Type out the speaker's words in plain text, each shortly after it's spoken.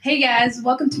Hey guys,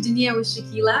 welcome to Dunia with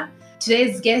Shakila.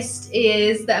 Today's guest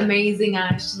is the amazing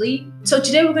Ashley. So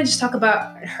today we're going to just talk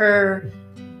about her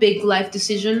big life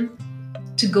decision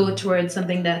to go towards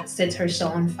something that sets her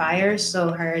soul on fire.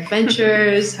 So her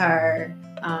adventures, her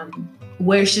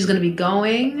where she's going to be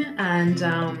going, and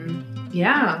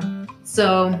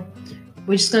so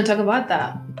we're just going to talk about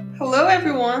that. Hello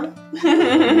everyone.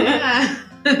 Yeah.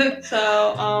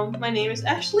 So my name is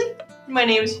Ashley. My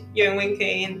name is Yang Wen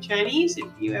Kei in Chinese, if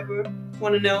you ever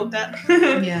want to know that.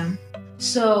 Yeah.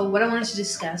 So what I wanted to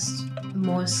discuss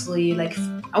mostly,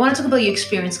 I want to talk about your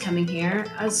experience coming here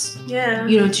as,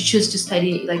 to choose to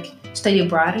study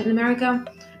abroad in America.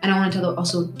 And I want to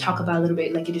also talk about a little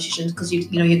bit your decisions because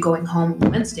you're going home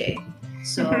Wednesday.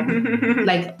 So the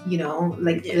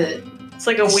it's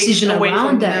like a week decision away around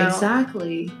from that. now.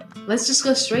 Exactly. Let's just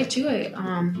go straight to it.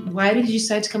 Why did you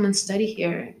decide to come and study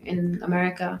here in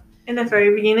America? In the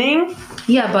very beginning.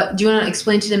 Yeah, but do you want to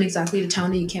explain to them exactly the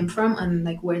town that you came from and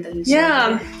where that is?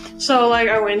 Yeah. So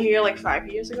I went here 5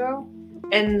 years ago,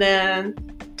 and then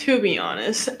to be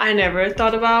honest, I never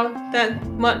thought about that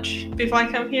much before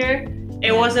I come here.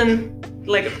 It wasn't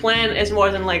a plan. It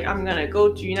wasn't I'm gonna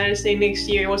go to United States next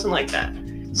year. It wasn't like that.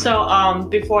 So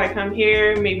before I come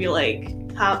here, maybe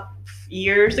half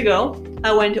years ago,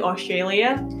 I went to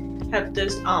Australia. Have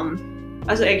this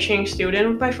as an exchange student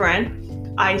with my friend.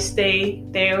 I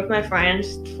stayed there with my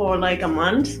friends for a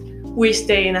month. We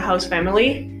stay in a house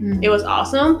family. It was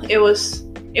awesome. It was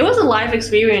a life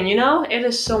experience, It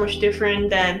is so much different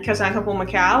than, because I come from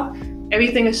Macau.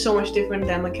 Everything is so much different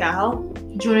than Macau.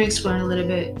 Do you want to explain a little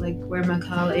bit where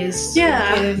Macau is?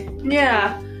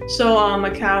 Yeah. So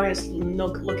Macau is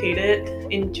located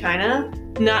in China,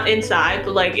 not inside,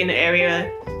 but in the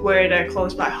area where they're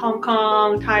close by Hong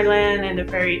Kong, Thailand, and the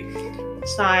very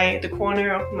side, the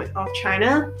corner of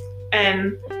China.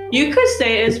 And you could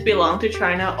say it's belong to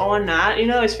China or not.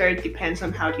 It's very depends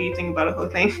on how do you think about the whole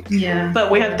thing. Yeah.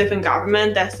 But we have different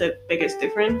government. That's the biggest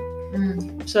difference.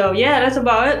 So yeah, that's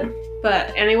about it.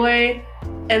 But anyway,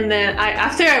 and then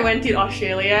after I went to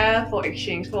Australia for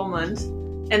exchange for a month,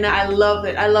 and I love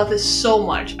it. I love it so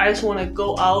much. I just want to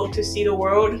go out to see the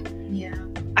world. Yeah.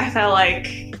 I felt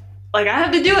like I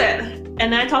have to do it.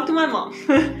 And I talked to my mom.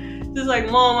 Just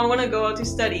Mom, I want to go out to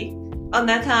study. On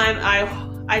that time,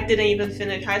 I didn't even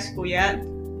finish high school yet.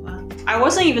 Wow. I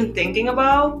wasn't even thinking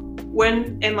about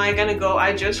when am I gonna go.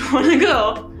 I just want to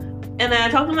go. And then I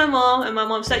talked to my mom, and my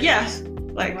mom said yes.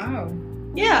 Wow.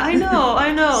 Yeah, I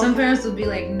know. Some parents would be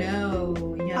like, no,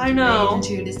 you have to wait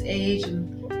until this age.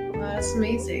 And wow, that's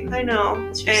amazing. I know.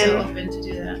 You're so open to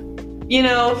do that.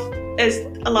 It's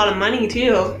a lot of money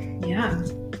too. Yeah.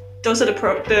 Those are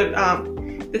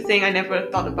the thing I never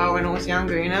thought about when I was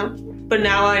younger, But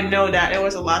now I know that it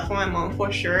was a lot for my mom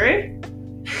for sure.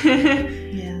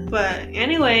 Yeah. But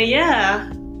anyway,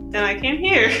 then I came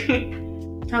here.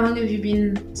 How long have you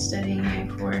been studying here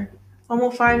for?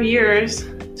 Almost 5 years.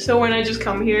 So when I just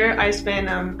come here, I spent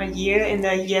a year in the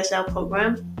ESL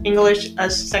program, English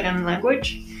as second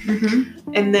language.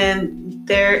 Mm-hmm. And then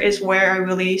there is where I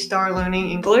really started learning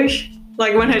English.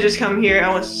 When I just come here,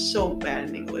 I was so bad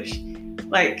in English.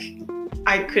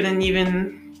 I couldn't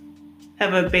even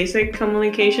have a basic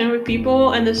communication with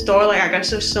people in the store. I got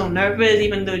so nervous,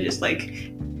 even though just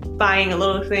buying a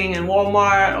little thing in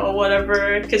Walmart or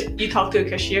whatever, because you talk to a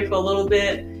cashier for a little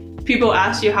bit. People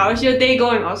ask you, how's your day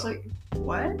going? I was like,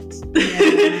 what?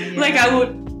 Yeah. I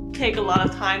would take a lot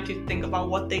of time to think about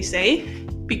what they say,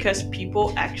 because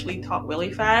people actually talk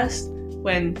really fast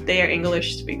when they are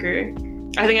English speaker.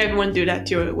 I think everyone do that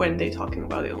too when they're talking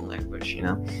about their own language,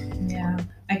 Yeah,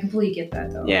 I completely get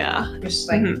that though. Yeah. Just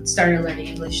started learning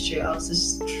English too. I was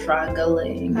just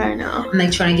struggling. I know.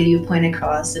 And trying to get your point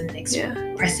across and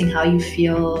expressing how you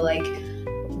feel,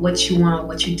 what you want,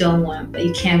 what you don't want, but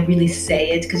you can't really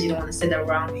say it because you don't want to say the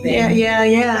wrong thing. Yeah.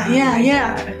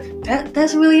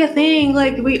 That's really a thing.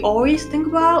 We always think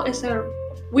about is that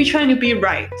we trying to be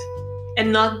right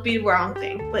and not be wrong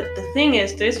thing. But the thing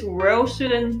is, this world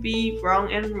shouldn't be wrong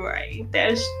and right.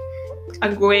 There's a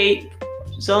great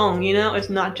zone, It's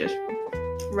not just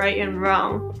right and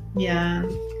wrong. Yeah.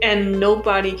 And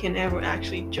nobody can ever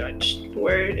actually judge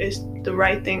where is the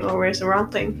right thing or where is the wrong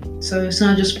thing. So it's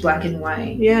not just black and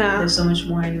white. Yeah. There's so much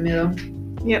more in the middle.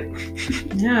 Yep.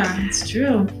 Yeah, it's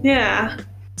true. Yeah.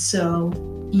 So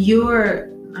you're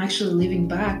actually leaving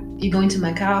back. You're going to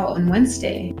Macau on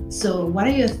Wednesday. So what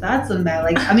are your thoughts on that?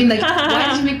 Why did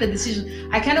you make the decision?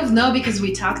 I kind of know because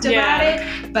we talked about it,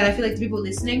 but I feel the people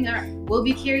listening will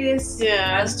be curious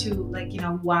as to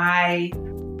why.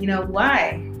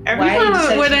 Why? Every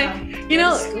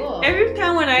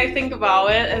time when I think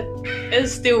about it,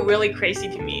 it's still really crazy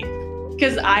to me.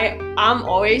 because I'm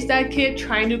always that kid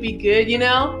trying to be good, you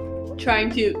know, trying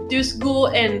to do school.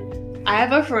 And I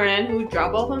have a friend who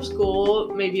dropped off from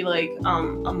school maybe like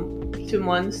 2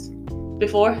 months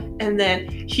before, and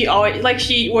then she always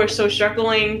she was so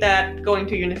struggling that going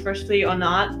to university or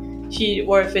not, she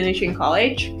were finishing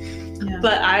college. Yeah.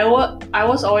 But I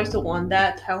was always the one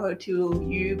that tell her to,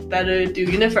 you better do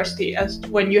university as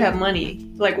when you have money.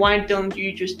 Like, why don't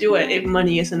you just do it if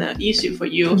money isn't an issue for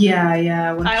you?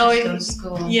 Yeah. When I you always go to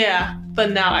school. Yeah,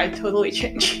 but now I totally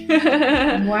changed.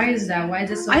 Why is that? Why is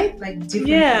it so different for you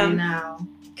now?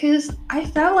 Because I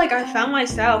felt like I found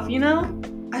myself, you know?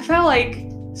 I felt like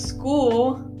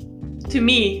school, to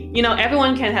me, you know,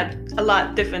 everyone can have a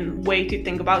lot different way to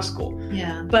think about school.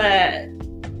 Yeah. But,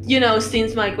 you know,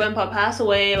 since my grandpa passed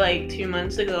away like 2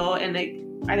 months ago, and like,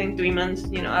 I think 3 months,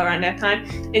 you know, around that time,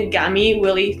 it got me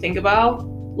really think about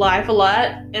life a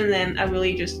lot. And then I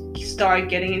really just started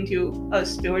getting into a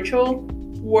spiritual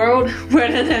world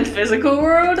rather than physical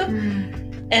world.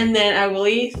 And then I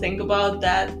really think about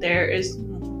that there is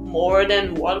more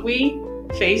than what we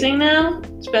facing now,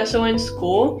 especially in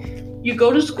school. You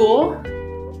go to school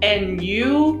and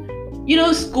you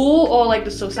know, school or like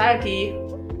the society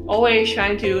always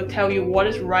trying to tell you what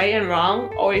is right and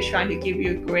wrong, always trying to give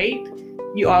you a grade.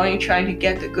 You are only trying to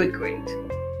get the good grade.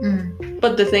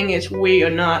 But the thing is, we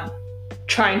are not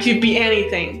trying to be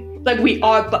anything. Like, we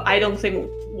are, but I don't think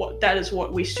that is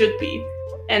what we should be.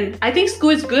 And I think school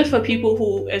is good for people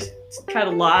who is kind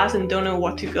of lost and don't know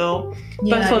what to go.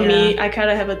 But for me, I kind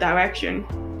of have a direction.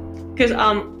 Because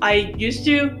I used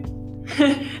to,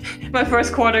 my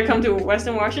first quarter come to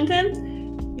Western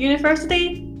Washington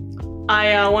University.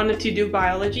 I wanted to do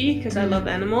biology because I love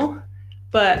animal.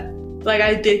 But like,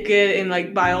 I did good in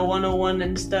like Bio 101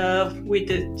 and stuff. We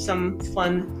did some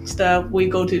fun stuff. We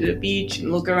go to the beach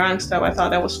and look around stuff. I thought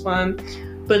that was fun.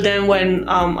 But then when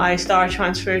I started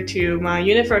transferred to my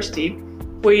university,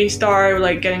 we started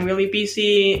like getting really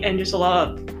busy and just a lot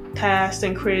of tests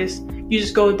and quiz. You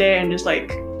just go there and just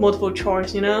like multiple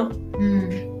choice, you know?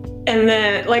 And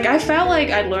then like, I felt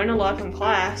like I learned a lot from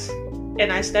class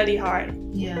and I study hard.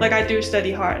 Yeah. Like, I do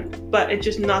study hard, but it's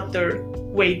just not the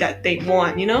way that they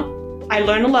want, you know? I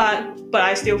learned a lot, but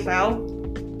I still fail.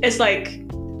 It's like,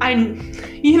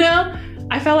 you know,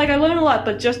 I felt like I learned a lot,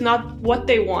 but just not what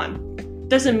they want.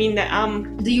 Doesn't mean that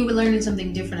I'm... You were learning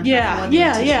something different. Yeah.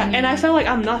 And I felt like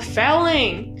I'm not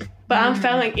failing, but I'm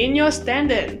failing in your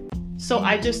standard. So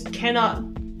I just cannot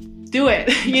do it,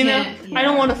 you know? Yeah. I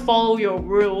don't want to follow your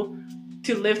rule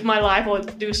to live my life or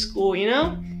do school, you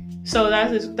know? So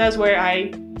that's where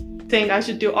I think I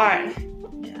should do art.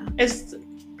 Yeah.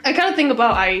 I kind of think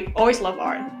about, I always love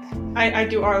art. I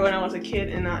do art when I was a kid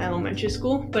in elementary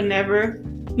school, but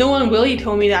no one really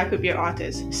told me that I could be an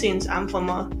artist since I'm from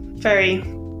a very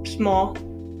small,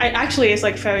 it's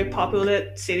like very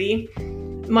popular city.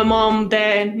 My mom,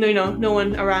 dad, no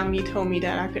one around me told me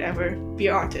that I could ever be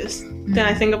an artist. Then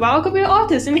I think about, I could be an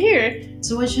artist in here.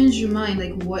 So what changed your mind?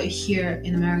 Like, what here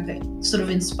in America sort of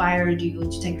inspired you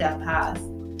to take that path?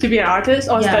 To be an artist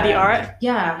or study art?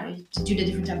 Yeah, to do the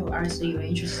different type of arts that you were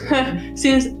interested in.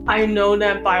 Since I know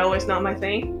that bio is not my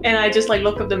thing, and I just like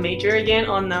look up the major again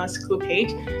on the school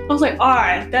page, I was like,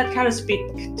 art, that kind of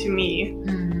speaks to me.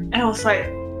 And I was like,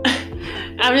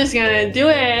 I'm just gonna do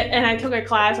it. And I took a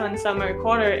class on summer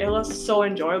quarter. It was so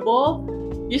enjoyable.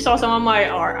 You saw some of my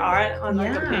art on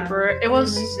like the paper. It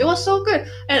was so good.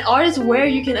 And art is where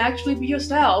you can actually be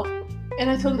yourself. And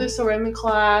I took this ceramic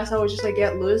class. I would just like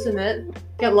get lost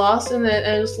in it,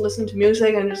 and just listen to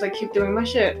music and just like keep doing my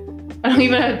shit. I don't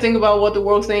even have to think about what the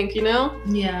world think, you know?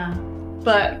 Yeah.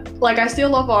 But like, I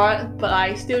still love art, but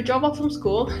I still drop off from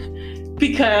school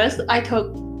because I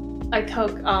took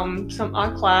some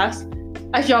art class.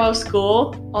 I dropped off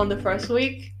school on the first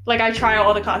week. Like, I tried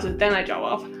all the classes, then I dropped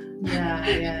off.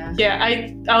 Yeah,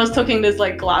 I was taking this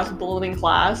like glass building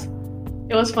class.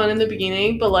 It was fun in the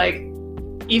beginning, but like,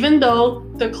 even though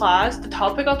the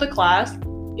topic of the class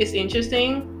is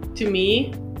interesting to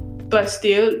me, but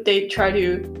still they try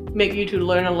to make you to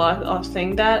learn a lot of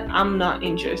things that I'm not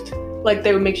interested. Like,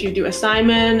 they would make you do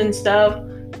assignment and stuff,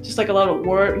 just like a lot of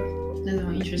word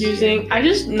using. I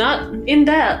just not in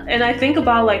that. And I think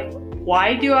about like,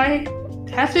 why do I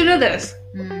have to do this?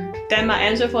 Then my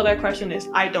answer for that question is,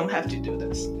 I don't have to do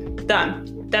this.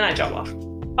 Done. Then I drop off.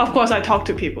 Of course, I talk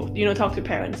to people, talk to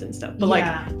parents and stuff. But like,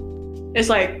 it's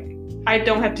like, I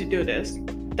don't have to do this.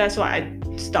 That's why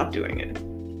I stopped doing it.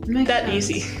 Makes that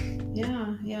sense. Easy.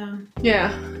 Yeah.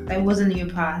 That wasn't your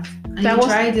path. And you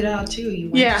tried it out too. You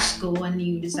went to school and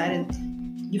you decided,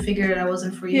 you figured that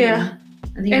wasn't for you. Yeah.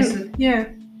 I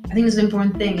think it's an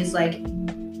important thing. Is like,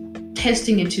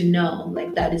 testing it to know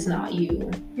like that is not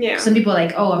you. Yeah. Some people are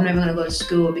like, oh, I'm never gonna go to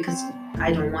school because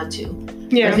I don't want to.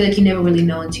 Yeah. I feel like you never really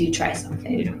know until you try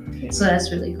something. Yeah. So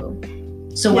that's really cool.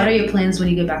 So what are your plans when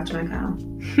you get back to Macau?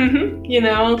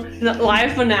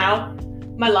 Life for now.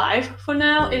 My life for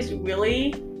now is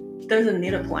really doesn't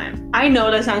need a plan. I know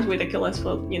that sounds ridiculous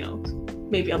for,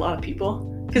 maybe a lot of people.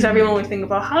 Because everyone would think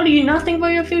about, how do you not think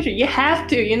about your future? You have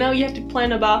to, you have to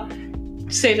plan about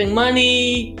saving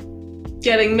money,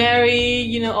 getting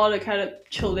married, all the kind of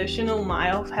traditional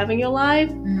mile of having your life.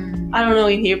 I don't know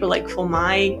in here, but like for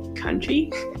my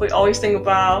country, we always think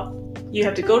about you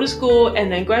have to go to school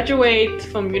and then graduate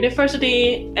from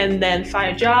university and then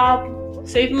find a job,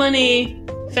 save money,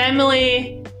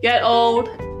 family, get old,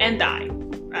 and die.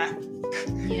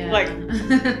 Yeah. Like,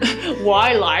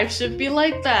 why life should be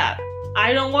like that?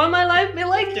 I don't want my life to be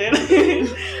like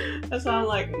it. So I'm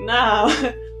like, no.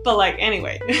 But like,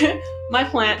 anyway, my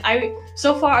plan,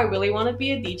 so far I really want to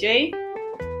be a DJ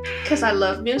because I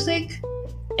love music.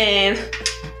 And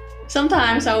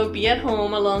sometimes I would be at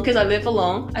home alone because I live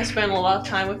alone. I spend a lot of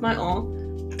time with my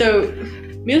own.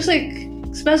 The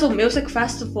special music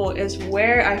festival is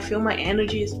where I feel my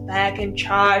energy is back and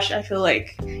charged. I feel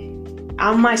like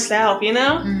I'm myself,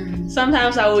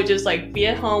 Sometimes I would just like be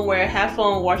at home, wear a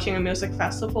headphone, watching a music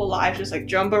festival live, just like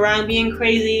jump around being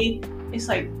crazy. It's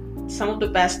like some of the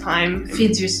best time.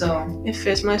 Feeds your soul. It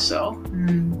fits my soul.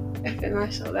 It fits my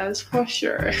soul, that is for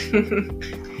sure.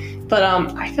 But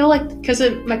I feel like because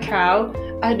of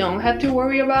Macau, I don't have to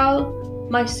worry about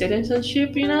my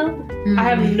citizenship, I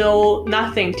have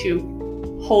nothing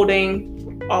to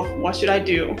holding of what should I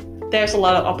do. There's a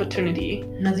lot of opportunity.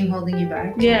 Nothing holding you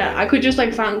back. Yeah, I could just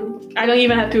like I don't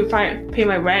even have to pay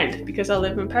my rent because I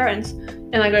live with my parents,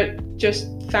 and I could just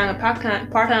find a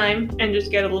part-time and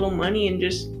just get a little money and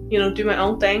just do my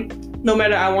own thing, no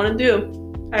matter I want to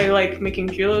do. I like making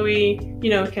jewelry,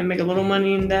 can make a little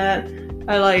money in that.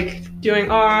 I like doing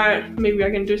art. Maybe I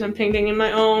can do some painting in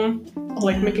my own. I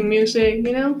like making music.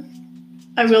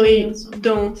 I really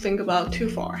don't think about too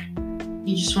far.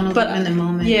 You just want to live in the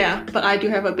moment. Yeah, but I do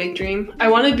have a big dream. I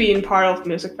want to be in part of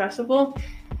music festival.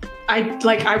 I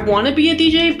want to be a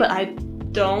DJ, but I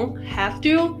don't have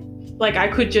to. Like, I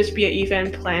could just be an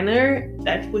event planner.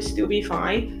 That would still be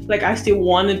fine. Like, I still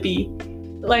want to be,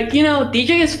 like,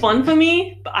 DJ is fun for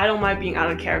me, but I don't mind being out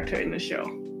of character in the show.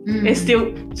 It's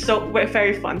still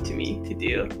very fun to me to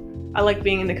do. I like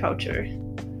being in the culture.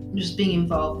 Just being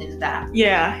involved in that.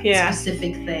 Yeah.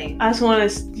 Specific thing. I just want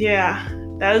to,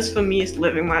 that is for me is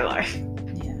living my life.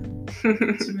 Yeah.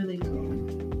 It's really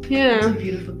cool. Yeah. It's a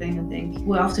beautiful thing, I think.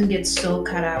 We often get so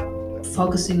caught up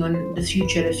focusing on the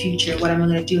future. What am I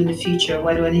going to do in the future?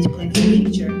 What do I need to plan for the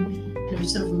future? And we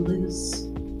sort of lose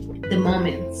the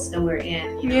moments that we're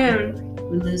in. Yeah.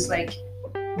 We lose like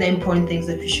the important things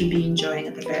that we should be enjoying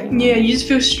at the very moment. Yeah, you just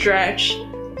feel stretched.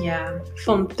 Yeah.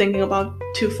 From thinking about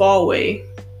too far away.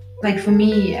 Like for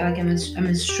me, like I'm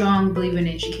a strong believer in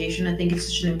education. I think it's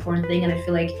such an important thing, and I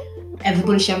feel like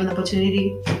everybody should have an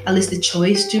opportunity, at least the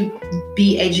choice to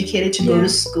be educated, to go to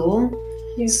school.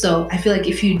 Yeah. So I feel like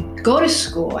if you go to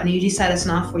school and you decide it's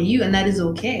not for you, and that is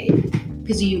okay,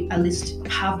 because you at least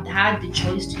have had the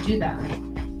choice to do that,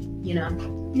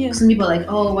 Yeah. Some people are like,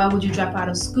 oh, why would you drop out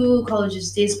of school? College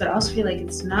is this, but I also feel like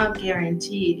it's not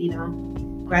guaranteed,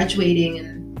 graduating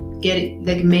and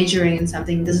majoring in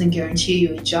something doesn't guarantee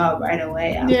you a job right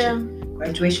away after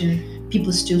graduation.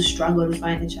 People still struggle to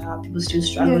find a job. People still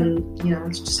struggle to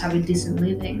just have a decent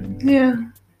living. Yeah.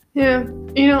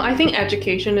 I think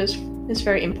education is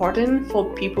very important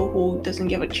for people who doesn't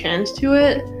get a chance to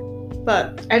it.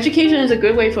 But education is a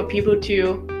good way for people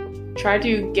to try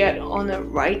to get on the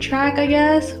right track, I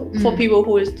guess. For people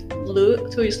who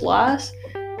is lost,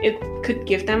 it could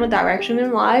give them a direction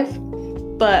in life.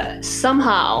 But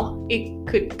somehow it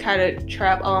could kind of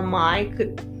trap our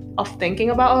mind of thinking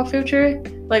about our future.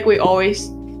 Like we always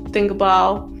think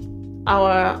about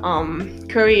our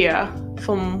career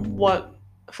from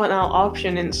our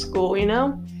option in school,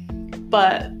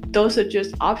 But those are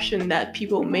just options that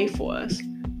people made for us.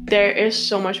 There is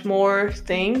so much more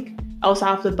thing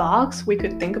outside of the box we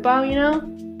could think about,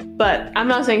 But I'm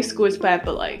not saying school is bad,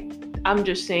 but like I'm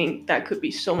just saying that could be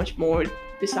so much more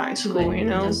besides school,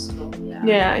 School,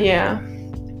 Yeah.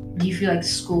 Do you feel like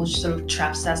school sort of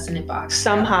traps us in a box?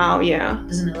 Somehow, yeah.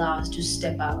 Doesn't allow us to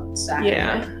step outside.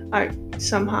 Yeah,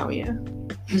 somehow, yeah.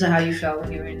 Is that how you felt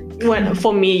when you were in?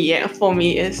 For me,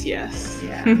 it's yes.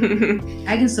 Yeah.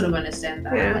 I can sort of understand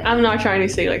that. Yeah. I'm not trying to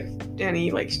say like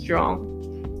any like strong,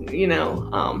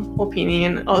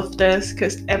 opinion of this,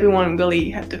 because everyone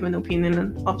really have different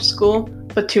opinion of school.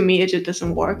 But to me, it just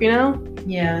doesn't work, Yeah.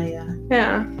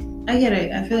 Yeah. I get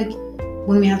it. I feel like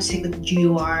when we have to take the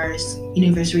GURs,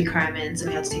 university requirements, and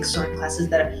we have to take certain classes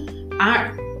that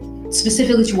aren't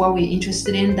specifically to what we're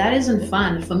interested in, that isn't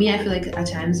fun. For me, I feel like at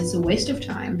times it's a waste of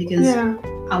time because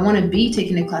I want to be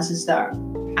taking the classes that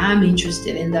I'm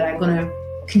interested in, that are going to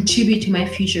contribute to my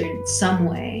future in some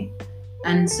way.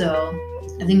 And so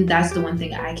I think that's the one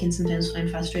thing I can sometimes find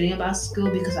frustrating about school,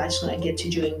 because I just want to get to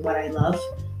doing what I love,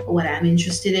 or what I'm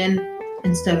interested in,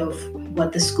 instead of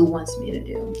what the school wants me to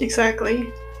do.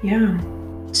 Exactly. Yeah.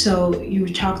 So you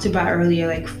talked about earlier,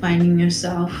 like finding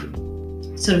yourself,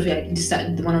 sort of like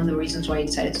one of the reasons why you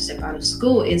decided to step out of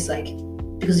school is like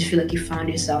because you feel like you found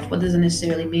yourself. What does it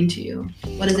necessarily mean to you?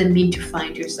 What does it mean to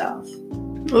find yourself?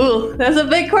 Ooh, that's a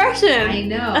big question. I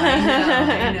know.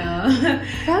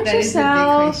 Found that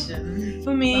yourself. is a big question.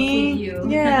 For me, for you.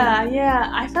 yeah.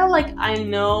 I felt like I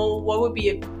know what would be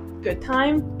a good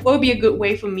time, what would be a good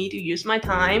way for me to use my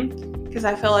time. Because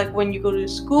I feel like when you go to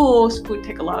school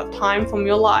take a lot of time from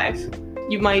your life.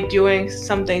 You might be doing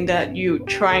something that you're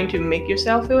trying to make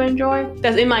yourself feel enjoy.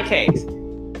 That's in my case.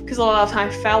 Because a lot of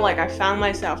times I felt like I found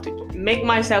myself to make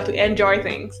myself to enjoy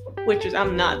things, which is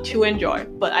I'm not to enjoy,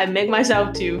 but I make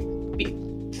myself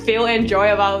to feel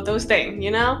enjoy about those things,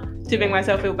 to make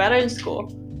myself feel better in school.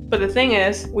 But the thing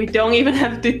is, we don't even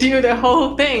have to do the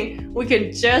whole thing. We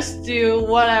can just do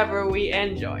whatever we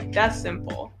enjoy. That's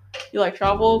simple. You like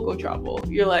travel, go travel.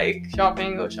 You like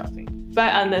shopping, go shopping.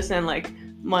 But I understand like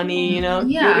money, Yeah,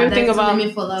 you that's think about a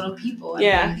limit for a lot of people.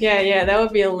 Yeah, that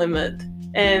would be a limit.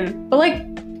 But like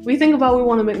we think about we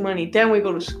want to make money, then we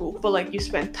go to school. But like you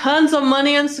spend tons of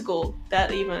money in school.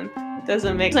 That even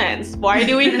doesn't make sense. Why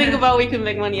do we think about we can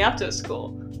make money after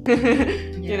school?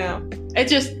 It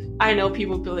just, I know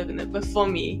people believe in it, but for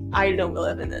me, I don't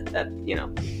believe in it.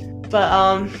 But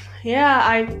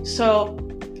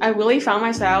I really found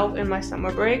myself in my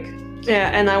summer break.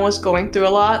 Yeah, and I was going through a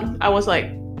lot. I was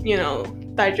like,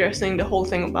 digesting the whole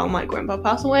thing about my grandpa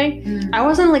passed away. I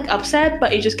wasn't like upset,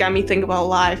 but it just got me think about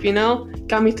life,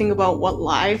 got me think about what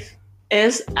life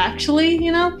is actually,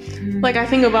 like I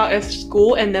think about if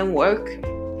school and then work,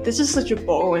 this is such a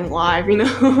boring life,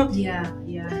 Yeah,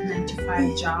 9 to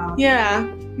 5 job. Yeah,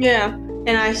 and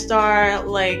I start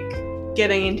like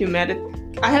getting into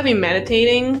I have been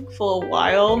meditating for a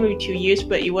while, maybe 2 years,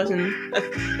 but it wasn't a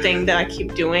thing that I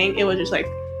keep doing. It was just like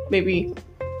maybe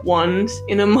once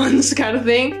in a month kind of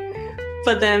thing.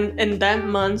 But then in that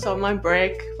month of my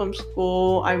break from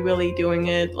school, I really doing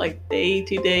it like day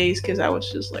to days, because I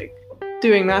was just like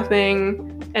doing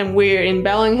nothing. And we're in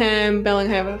Bellingham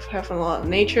have a lot of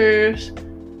natures.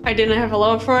 I didn't have a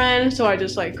lot of friends, so I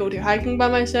just like go to hiking by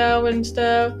myself and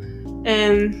stuff.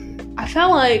 And I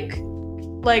felt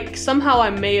like somehow I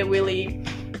made a really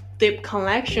deep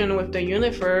connection with the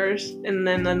universe, and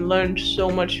then I learned so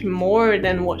much more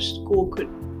than what school could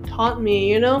taught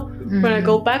me, When I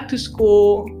go back to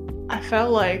school, I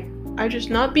felt like I just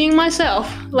not being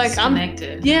myself. Like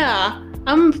Disconnected.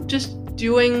 I'm just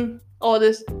doing all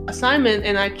this assignment,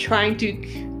 and I trying to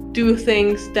do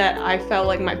things that I felt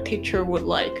like my teacher would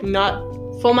like, not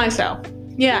for myself.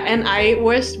 Yeah, and I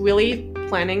was really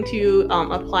planning to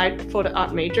apply for the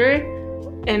art major,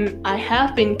 and I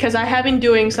have been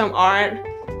doing some art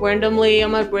randomly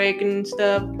on my break and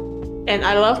stuff. And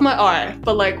I love my art,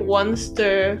 but like once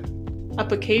the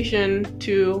application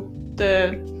to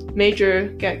the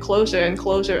major get closer and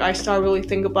closer, I start really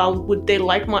think about would they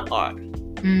like my art.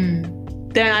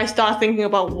 Then I start thinking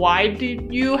about why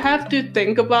did you have to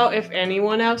think about if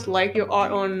anyone else like your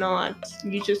art or not?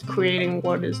 You're just creating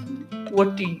what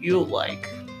do you like.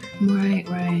 Right.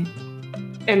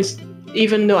 And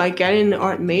even though I get in the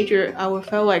art major, I would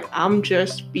feel like I'm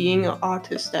just being an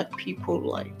artist that people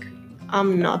like.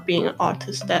 I'm not being an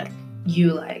artist that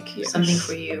you like. Something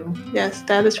for you. Yes,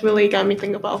 that has really got me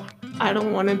think about I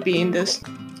don't want to be in this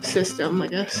system, I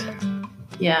guess.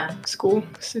 Yeah. School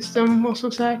system or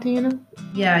society,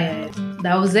 Yeah.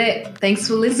 That was it. Thanks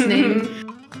for listening.